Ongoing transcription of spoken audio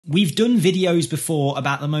We've done videos before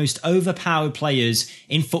about the most overpowered players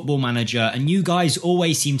in Football Manager, and you guys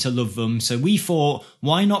always seem to love them, so we thought,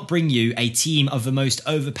 why not bring you a team of the most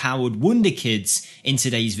overpowered Wonderkids in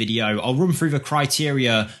today's video? I'll run through the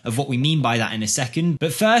criteria of what we mean by that in a second,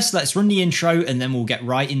 but first let's run the intro and then we'll get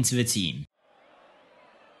right into the team.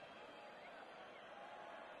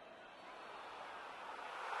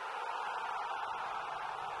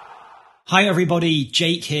 Hi everybody,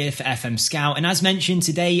 Jake here for FMSCOUT, and as mentioned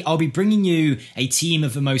today I'll be bringing you a team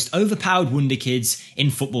of the most overpowered Wonderkids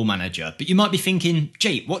in Football Manager. But you might be thinking,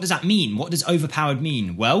 Jake, what does that mean? What does overpowered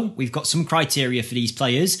mean? Well, we've got some criteria for these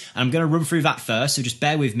players, and I'm going to run through that first, so just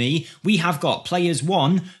bear with me. We have got players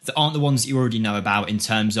 1 that aren't the ones that you already know about in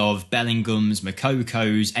terms of Bellingham's,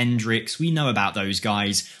 Mokoko's, Endricks. We know about those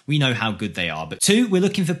guys. We know how good they are. But 2, we're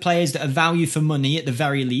looking for players that are value for money at the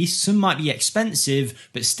very least. Some might be expensive,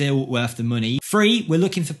 but still worth the money. 3, we're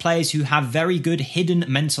looking for players who have very good hidden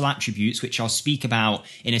mental attributes, which I'll speak about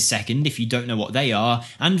in a second if you don't know what they are.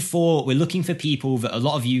 And 4, we're looking for people that a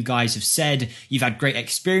lot of you guys have said you've had great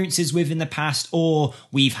experiences with in the past, or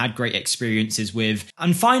we've had great experiences with.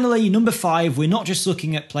 And finally, number 5, we're not just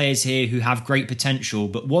looking at players here who have great potential,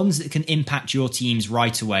 but ones that can impact your teams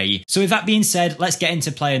right away. So with that being said, let's get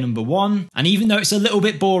into player number 1. And even though it's a little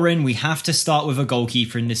bit boring, we have to start with a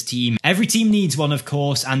goalkeeper in this team. Every team needs one, of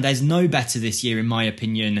course, and there's no better this year, in my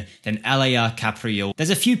opinion, than Elia Caprile. There's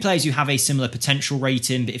a few players who have a similar potential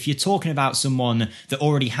rating, but if you're talking about someone that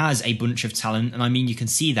already has a bunch of talent, and I mean you can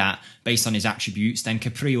see that based on his attributes, then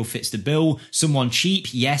Caprile fits the bill. Someone cheap,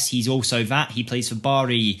 yes, he's also that. He plays for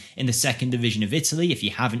Bari in the 2nd division of Italy, if you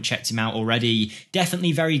haven't checked him out already.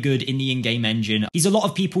 Definitely very good in the in-game engine. He's a lot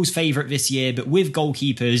of people's favourite this year, but with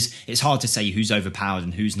goalkeepers, it's hard to say who's overpowered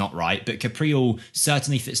and who's not, right? But Caprile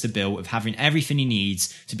certainly fits the bill of having everything he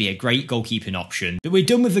needs to be a great goalkeeping option. But we're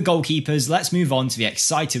done with the goalkeepers, let's move on to the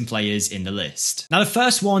exciting players in the list. Now the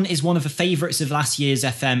first one is one of the favourites of last year's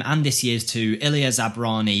FM and this year's too, Ilya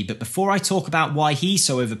Zabrani. But before I talk about why he's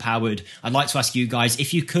so overpowered, I'd like to ask you guys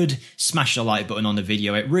if you could smash the like button on the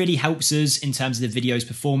video. It really helps us in terms of the video's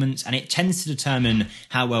performance, and it tends to determine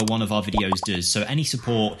how well one of our videos does, so any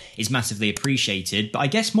support is massively appreciated. But I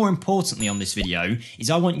guess more importantly on this video is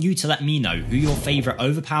I want you to let me know who your favourite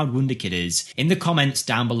overpowered Wonderkid is in the comments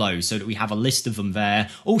down below, so that we have a list of them there.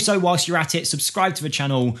 Also, whilst you're at it, subscribe to the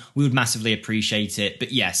channel, we would massively appreciate it.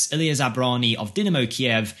 But yes, Ilya Zabrani of Dynamo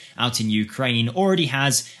Kiev out in Ukraine already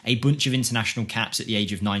has a bunch of international caps at the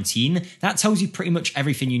age of 19. That tells you pretty much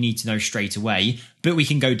everything you need to know straight away. But we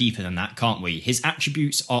can go deeper than that, can't we? His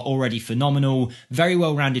attributes are already phenomenal, very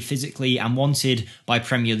well rounded physically and wanted by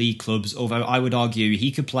Premier League clubs, although I would argue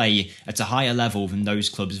he could play at a higher level than those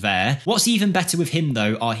clubs there. What's even better with him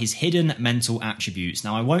though are his hidden mental attributes.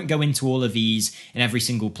 Now I won't go into all of these in every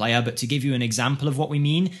single player, but to give you an example of what we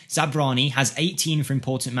mean, Zabrani has 18 for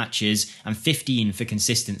important matches and 15 for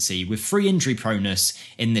consistency, with 3 injury proneness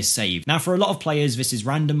in this save. Now for a lot of players this is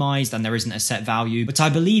randomised and there isn't a set value, but I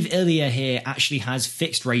believe Ilya here actually has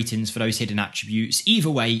fixed ratings for those hidden attributes. Either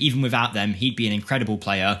way, even without them, he'd be an incredible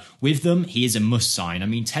player. With them, he is a must sign. I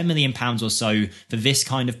mean, £10 million or so for this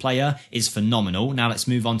kind of player is phenomenal. Now let's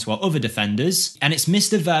move on to our other defenders. And it's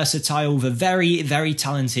Mr. Versatile, the very, very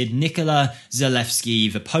talented Nikola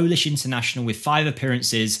Zalewski, the Polish international with 5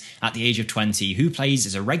 appearances at the age of 20, who plays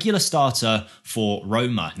as a regular starter for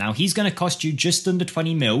Roma. Now, he's going to cost you just under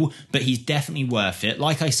 20 mil, but he's definitely worth it.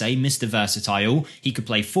 Like I say, Mr. Versatile. He could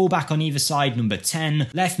play fullback on either side, number 10,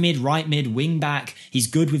 left mid, right mid, wing back. He's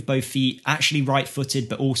good with both feet, actually right footed,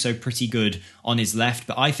 but also pretty good on his left.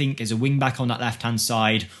 But I think as a wing back on that left hand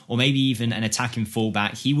side, or maybe even an attacking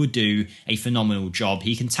fullback, he would do a phenomenal job.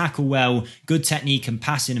 He can tackle well, good technique and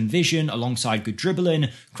passing and vision alongside good dribbling,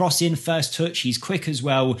 crossing, first touch. He's quick as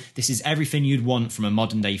well. This is everything you'd want from a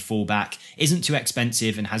modern day fullback. Isn't too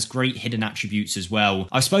expensive and has great hidden attributes as well.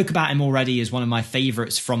 I spoke about him already as one of my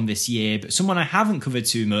favourites from this year, but someone I haven't covered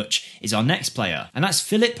too much is our next player, and that's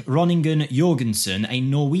Philip Ronningen Jorgensen, a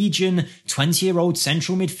Norwegian 20-year-old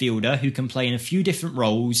central midfielder who can play in a few different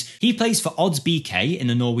roles. He plays for Odds BK in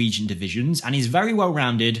the Norwegian divisions and is very well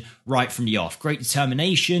rounded right from the off. Great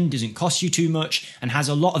determination, doesn't cost you too much, and has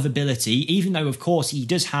a lot of ability, even though of course he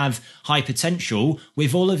does have high potential.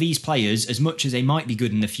 With all of these players, as much as they might be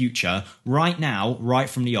good in the future, right now, right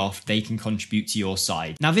from the off, they can contribute to your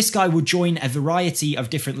side. Now this guy will join a variety of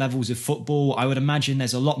different levels of football. I would imagine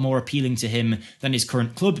there's a lot more appealing to him than his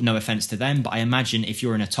current club, no offence to them, but I imagine if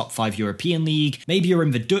you're in a top 5 European league, maybe you're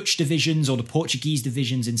in the Dutch divisions or the Portuguese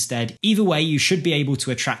divisions instead. Either way, you should be able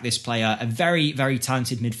to attract this player, a very, very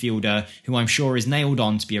talented midfielder midfielder who I'm sure is nailed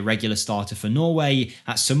on to be a regular starter for Norway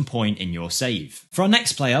at some point in your save. For our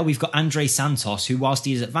next player, we've got Andre Santos, who whilst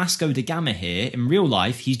he is at Vasco da Gama here, in real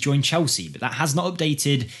life he's joined Chelsea, but that has not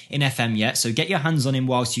updated in FM yet, so get your hands on him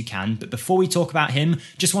whilst you can. But before we talk about him,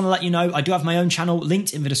 just want to let you know I do have my own channel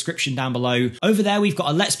linked in the description down below. Over there we've got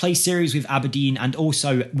a Let's Play series with Aberdeen and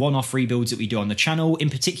also one-off rebuilds that we do on the channel. In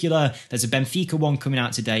particular, there's a Benfica one coming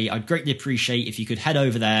out today. I'd greatly appreciate if you could head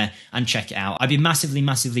over there and check it out. I'd be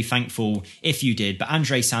massively thankful if you did. But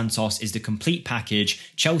Andre Santos is the complete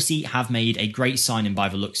package. Chelsea have made a great signing by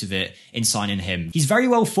the looks of it in signing him. He's very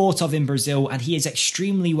well thought of in Brazil and he is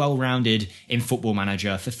extremely well-rounded in Football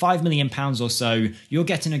Manager. For £5 million or so, you're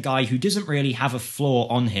getting a guy who doesn't really have a flaw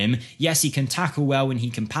on him. Yes, he can tackle well and he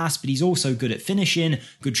can pass, but he's also good at finishing,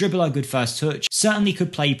 good dribbler, good first touch. Certainly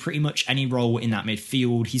could play pretty much any role in that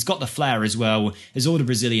midfield. He's got the flair as well, as all the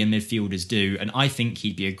Brazilian midfielders do, and I think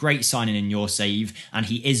he'd be a great signing in your save, and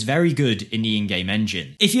he is very good in the in-game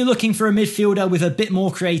engine. If you're looking for a midfielder with a bit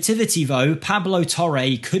more creativity though, Pablo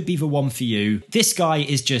Torre could be the one for you. This guy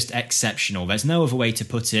is just exceptional. There's no other way to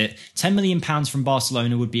put it. £10 million from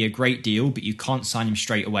Barcelona would be a great deal, but you can't sign him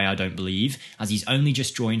straight away, I don't believe, as he's only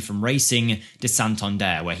just joined from Racing de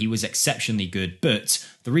Santander, where he was exceptionally good. But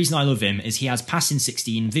the reason I love him is he has passing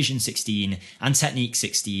 16, vision 16, and technique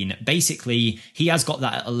 16. Basically, he has got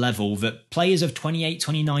that at a level that players of 28,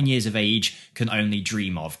 29 years of age can only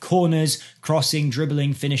dream of. Corners, crossing,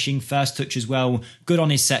 dribbling, finishing, first touch as well. Good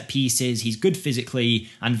on his set pieces. He's good physically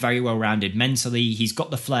and very well-rounded mentally. He's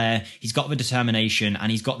got the flair, he's got the determination,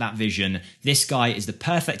 and he's got that vision. This guy is the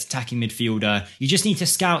perfect attacking midfielder. You just need to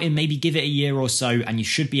scout him, maybe give it a year or so, and you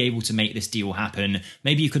should be able to make this deal happen.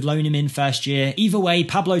 Maybe you could loan him in first year. Either way,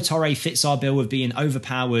 Pablo Torre fits our bill of being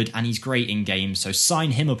overpowered and he's great in game, so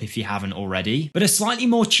sign him up if you haven't already. But a slightly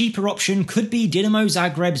more cheaper option could be Dinamo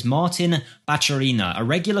Zagreb's Martin Bačarina, a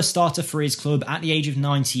regular starter for his club at the age of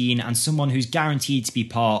 19 and someone who's guaranteed to be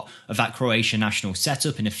part of that Croatian national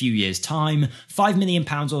setup in a few years' time. £5 million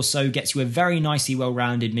or so gets you a very nicely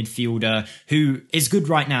well-rounded midfielder who is good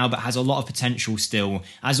right now but has a lot of potential still,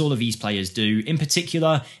 as all of these players do. In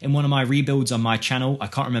particular, in one of my rebuilds on my channel, I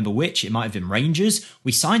can't remember which, it might have been Rangers,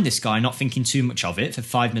 we signed this guy not thinking too much of it for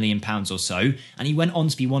 £5 million or so, and he went on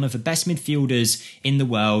to be one of the best midfielders in the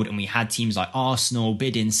world, and we had teams like Arsenal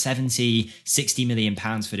bidding 70, 60 million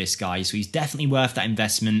pounds for this guy, so he's definitely worth that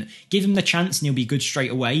investment. Give him the chance and he'll be good straight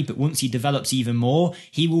away, but once he develops even more,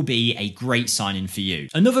 he will be a great signing for you.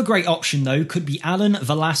 Another great option though could be Alan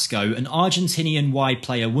Velasco, an Argentinian wide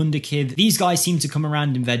player wonderkid. These guys seem to come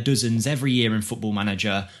around in their dozens every year in Football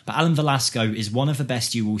Manager, but Alan Velasco is one of the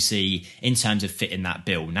best you will see in terms of fitting that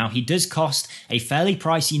bill. Now, he does cost a fairly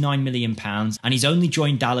pricey £9 million, and he's only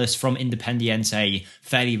joined Dallas from Independiente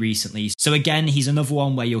fairly recently. So again, he's another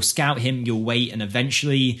one where you'll scout him, you'll wait, and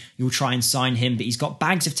eventually you'll try and sign him, but he's got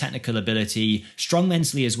bags of technical ability, strong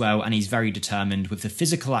mentally as well, and he's very determined with the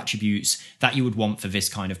physical attributes that you would want for this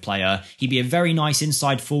kind of player. He'd be a very nice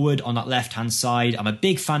inside forward on that left-hand side. I'm a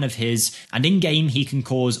big fan of his, and in-game he can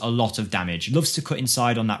cause a lot of damage. Loves to cut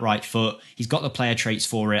inside on that right foot. He's got the player traits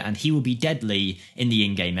for it, and he will be deadly in the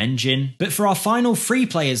in-game engine. But for our final three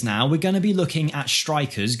players now, we're going to be looking at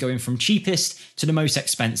strikers, going from cheapest to the most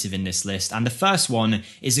expensive in this list. And the first one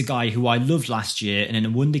is a guy who I loved last year and in a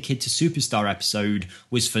Wonderkid to Superstar episode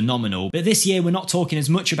was phenomenal. But this year we're not talking as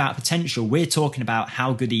much about potential, we're talking about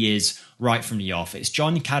how good he is right from the off. It's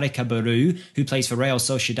John Carricabaru, who plays for Real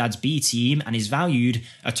Sociedad's B team and is valued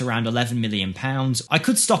at around £11 million. I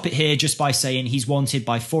could stop it here just by saying he's wanted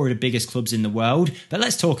by 4 of the biggest clubs in the world, but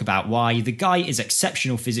let's talk about why. The guy is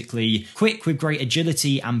exceptional physically, quick with great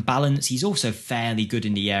agility and balance. He's also fairly good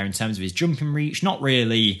in the air in terms of his jumping reach, not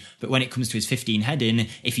really, but when it comes to his 15 heading,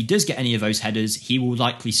 if he does get any of those headers, he will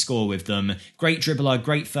likely score with them. Great dribbler,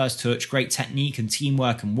 great first touch, great technique and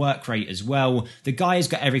teamwork and work rate as well. The guy has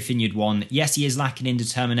got everything you'd want. Yes, he is lacking in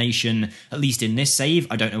determination, at least in this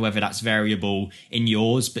save. I don't know whether that's variable in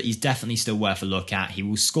yours, but he's definitely still worth a look at. He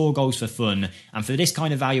will score goals for fun, and for this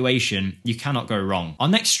kind of valuation, you cannot go wrong. Our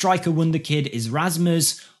next striker wonderkid is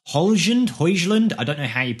Rasmus Højlund, I don't know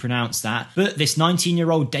how you pronounce that, but this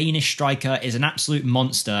 19-year-old Danish striker is an absolute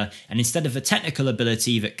monster, and instead of the technical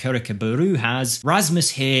ability that Carricabaru has, Rasmus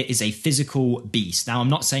here is a physical beast. Now, I'm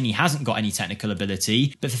not saying he hasn't got any technical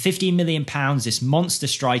ability, but for £15 million, this monster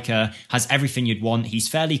striker has everything you'd want. He's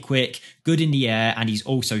fairly quick, good in the air, and he's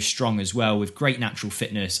also strong as well, with great natural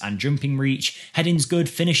fitness and jumping reach. Heading's good,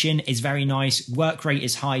 finishing is very nice, work rate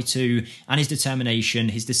is high too, and his determination,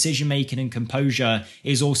 his decision-making and composure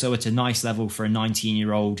is also at a nice level for a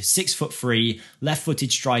 19-year-old, 6'3",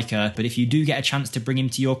 left-footed striker, but if you do get a chance to bring him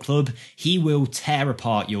to your club, he will tear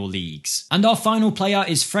apart your leagues. And our final player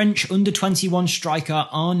is French under-21 striker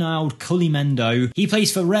Arnaud Culimendo. He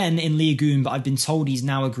plays for Rennes in Ligue 1, but I've been told he's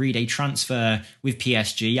now agreed a transfer with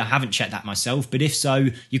PSG. I haven't checked that myself, but if so,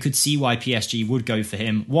 you could see why PSG would go for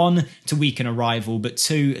him. One, to weaken a rival, but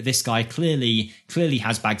two, this guy clearly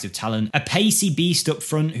has bags of talent. A pacey beast up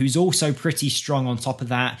front who's also pretty strong on top of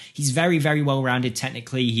that. He's very, very well-rounded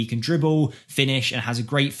technically. He can dribble, finish, and has a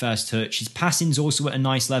great first touch. His passing's also at a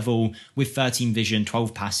nice level with 13 vision,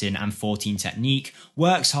 12 passing, and 14 technique.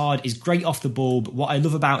 Works hard, is great off the ball, but what I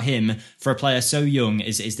love about him for a player so young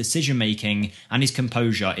is his decision-making, and his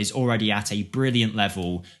composure is already at a brilliant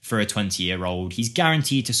level for a 20-year-old. He's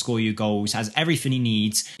guaranteed to score you goals, has everything he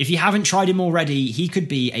needs. If you haven't tried him already, he could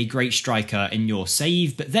be a great striker in your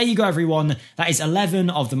save. But there you go, everyone. That is 11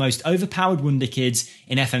 of the most overpowered Wonderkids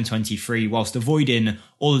in FM23, whilst avoiding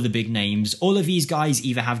all of the big names. All of these guys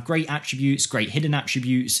either have great attributes, great hidden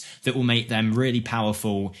attributes that will make them really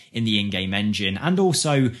powerful in the in-game engine, and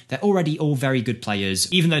also they're already all very good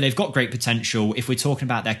players. Even though they've got great potential, if we're talking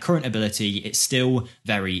about their current ability, it's still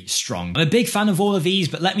very strong. I'm a big fan of all of these,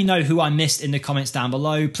 but let me know who I missed in the comments down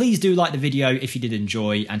below. Please do like the video if you did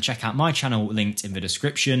enjoy, and check out my channel linked in the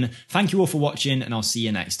description. Thank you all for watching, and I'll see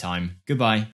you next time. Goodbye.